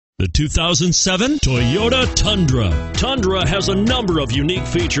The 2007 Toyota Tundra. Tundra has a number of unique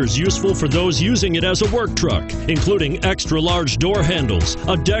features useful for those using it as a work truck, including extra-large door handles,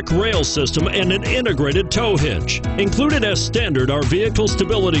 a deck rail system, and an integrated tow hitch. Included as standard are vehicle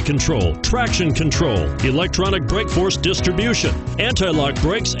stability control, traction control, electronic brake force distribution, anti-lock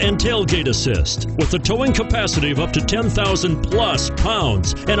brakes, and tailgate assist. With a towing capacity of up to 10,000 plus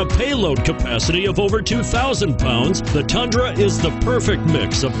pounds and a payload capacity of over 2,000 pounds, the Tundra is the perfect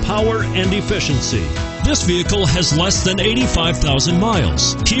mix of power and efficiency. This vehicle has less than 85,000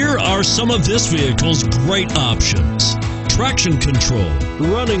 miles. Here are some of this vehicle's great options: traction control,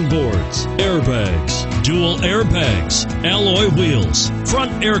 running boards, airbags, dual airbags, alloy wheels,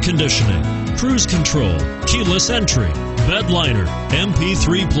 front air conditioning, cruise control, keyless entry, bed liner,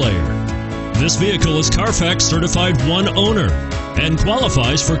 MP3 player. This vehicle is Carfax certified one owner and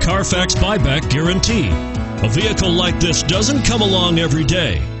qualifies for Carfax buyback guarantee. A vehicle like this doesn't come along every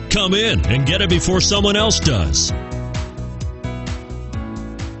day. Come in and get it before someone else does.